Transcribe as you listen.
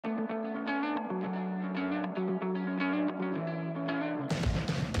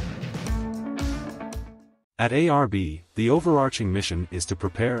At ARB, the overarching mission is to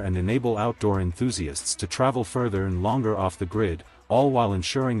prepare and enable outdoor enthusiasts to travel further and longer off the grid, all while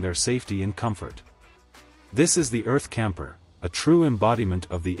ensuring their safety and comfort. This is the Earth Camper, a true embodiment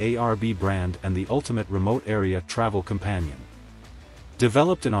of the ARB brand and the ultimate remote area travel companion.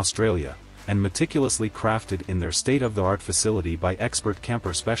 Developed in Australia, and meticulously crafted in their state-of-the-art facility by expert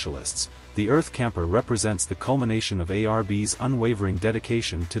camper specialists, the Earth Camper represents the culmination of ARB's unwavering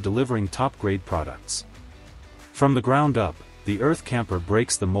dedication to delivering top-grade products. From the ground up, the Earth Camper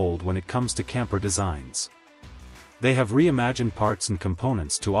breaks the mold when it comes to camper designs. They have reimagined parts and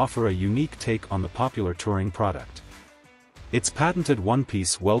components to offer a unique take on the popular touring product. Its patented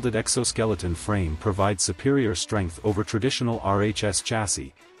one-piece welded exoskeleton frame provides superior strength over traditional RHS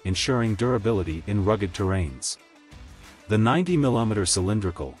chassis, ensuring durability in rugged terrains. The 90mm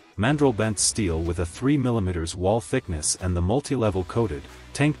cylindrical, mandrel-bent steel with a 3mm wall thickness and the multi-level coated,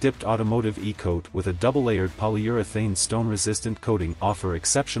 tank-dipped automotive E-coat with a double-layered polyurethane stone-resistant coating offer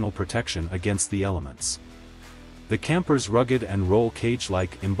exceptional protection against the elements. The camper's rugged and roll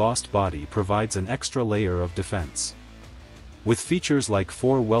cage-like embossed body provides an extra layer of defense. With features like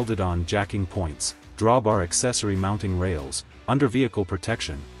 4 welded-on jacking points, drawbar accessory mounting rails, under-vehicle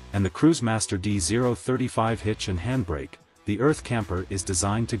protection, and the Cruisemaster D035 hitch and handbrake, the Earth Camper is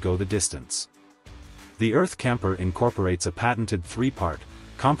designed to go the distance. The Earth Camper incorporates a patented 3-part,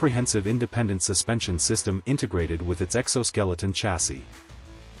 comprehensive independent suspension system integrated with its exoskeleton chassis.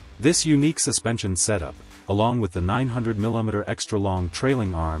 This unique suspension setup, along with the 900mm extra-long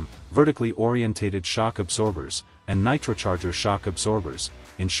trailing arm, vertically orientated shock absorbers, and nitrocharger shock absorbers,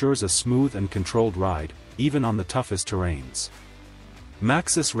 ensures a smooth and controlled ride, even on the toughest terrains.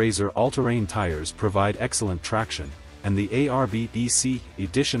 Maxxis Razor all-terrain tires provide excellent traction, and the ARB EC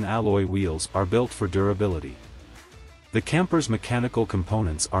Edition alloy wheels are built for durability. The camper's mechanical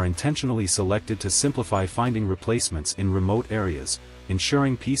components are intentionally selected to simplify finding replacements in remote areas,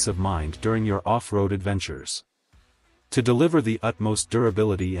 ensuring peace of mind during your off-road adventures. To deliver the utmost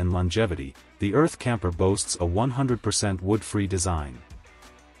durability and longevity, the Earth Camper boasts a 100% wood-free design.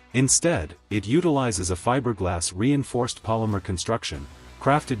 Instead, it utilizes a fiberglass reinforced polymer construction,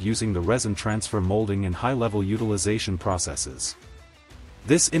 crafted using the resin transfer molding and high-level utilization processes.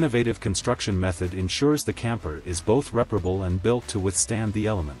 This innovative construction method ensures the camper is both reparable and built to withstand the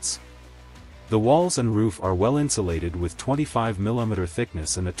elements. The walls and roof are well insulated with 25mm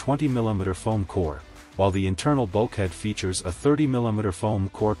thickness and a 20mm foam core, while the internal bulkhead features a 30mm foam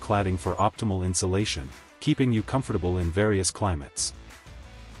core cladding for optimal insulation, keeping you comfortable in various climates.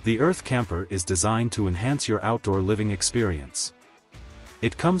 The Earth Camper is designed to enhance your outdoor living experience.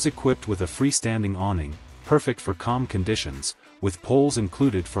 It comes equipped with a freestanding awning, perfect for calm conditions, with poles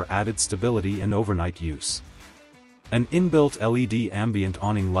included for added stability and overnight use. An inbuilt LED ambient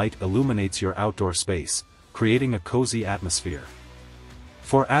awning light illuminates your outdoor space, creating a cozy atmosphere.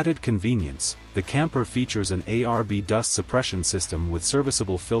 For added convenience, the camper features an ARB dust suppression system with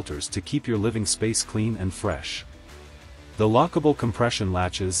serviceable filters to keep your living space clean and fresh. The lockable compression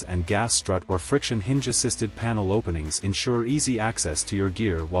latches and gas strut or friction hinge-assisted panel openings ensure easy access to your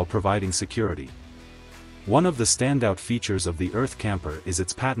gear while providing security. One of the standout features of the Earth Camper is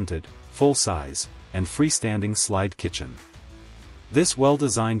its patented, full-size, and freestanding slide kitchen. This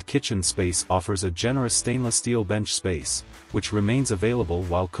well-designed kitchen space offers a generous stainless steel bench space, which remains available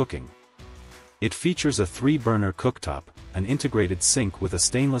while cooking. It features a 3-burner cooktop, an integrated sink with a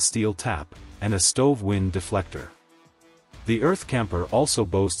stainless steel tap, and a stove wind deflector. The Earth Camper also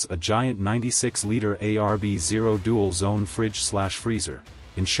boasts a giant 96-liter ARB Zero dual-zone fridge/freezer,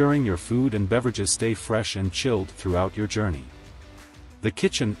 ensuring your food and beverages stay fresh and chilled throughout your journey. The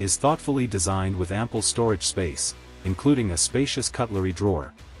kitchen is thoughtfully designed with ample storage space, including a spacious cutlery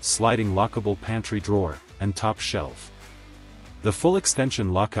drawer, sliding lockable pantry drawer, and top shelf. The full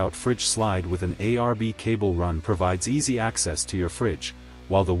extension lockout fridge slide with an ARB cable run provides easy access to your fridge,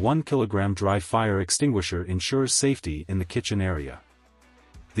 while the 1 kg dry fire extinguisher ensures safety in the kitchen area.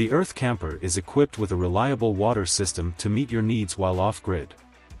 The Earth Camper is equipped with a reliable water system to meet your needs while off-grid.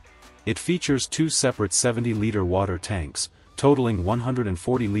 It features 2 separate 70-liter water tanks, totaling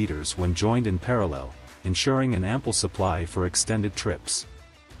 140 liters when joined in parallel, ensuring an ample supply for extended trips.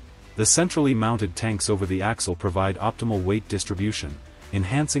 The centrally mounted tanks over the axle provide optimal weight distribution,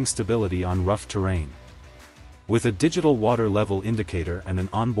 enhancing stability on rough terrain. With a digital water level indicator and an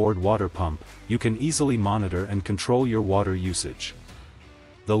onboard water pump, you can easily monitor and control your water usage.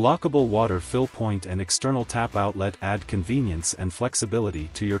 The lockable water fill point and external tap outlet add convenience and flexibility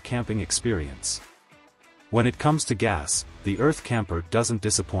to your camping experience. When it comes to gas, the Earth Camper doesn't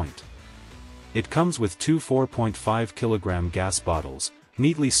disappoint. It comes with 2 4.5 kg gas bottles,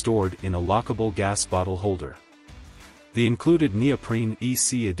 neatly stored in a lockable gas bottle holder. The included neoprene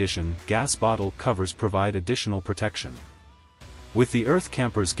EC edition gas bottle covers provide additional protection. With the Earth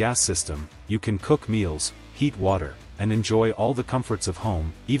Camper's gas system, you can cook meals, heat water, and enjoy all the comforts of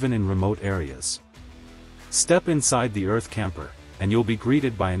home, even in remote areas. Step inside the Earth Camper, and you'll be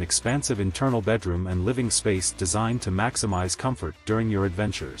greeted by an expansive internal bedroom and living space designed to maximize comfort during your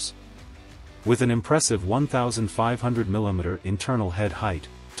adventures. With an impressive 1,500 mm internal head height,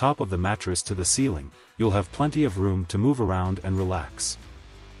 top of the mattress to the ceiling, you'll have plenty of room to move around and relax.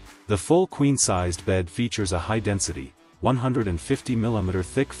 The full queen-sized bed features a high-density, 150 mm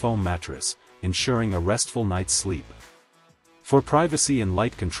thick foam mattress, ensuring a restful night's sleep. For privacy and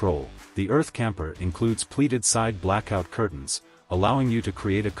light control, the Earth Camper includes pleated side blackout curtains, allowing you to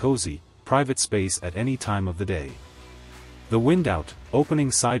create a cozy, private space at any time of the day. The wind-out,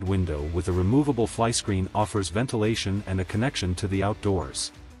 opening side window with a removable fly screen offers ventilation and a connection to the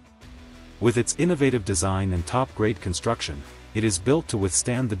outdoors. With its innovative design and top-grade construction, it is built to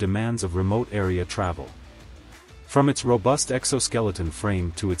withstand the demands of remote area travel. From its robust exoskeleton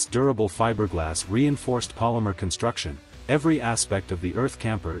frame to its durable fiberglass reinforced polymer construction, every aspect of the Earth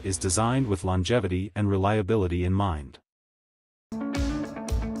Camper is designed with longevity and reliability in mind.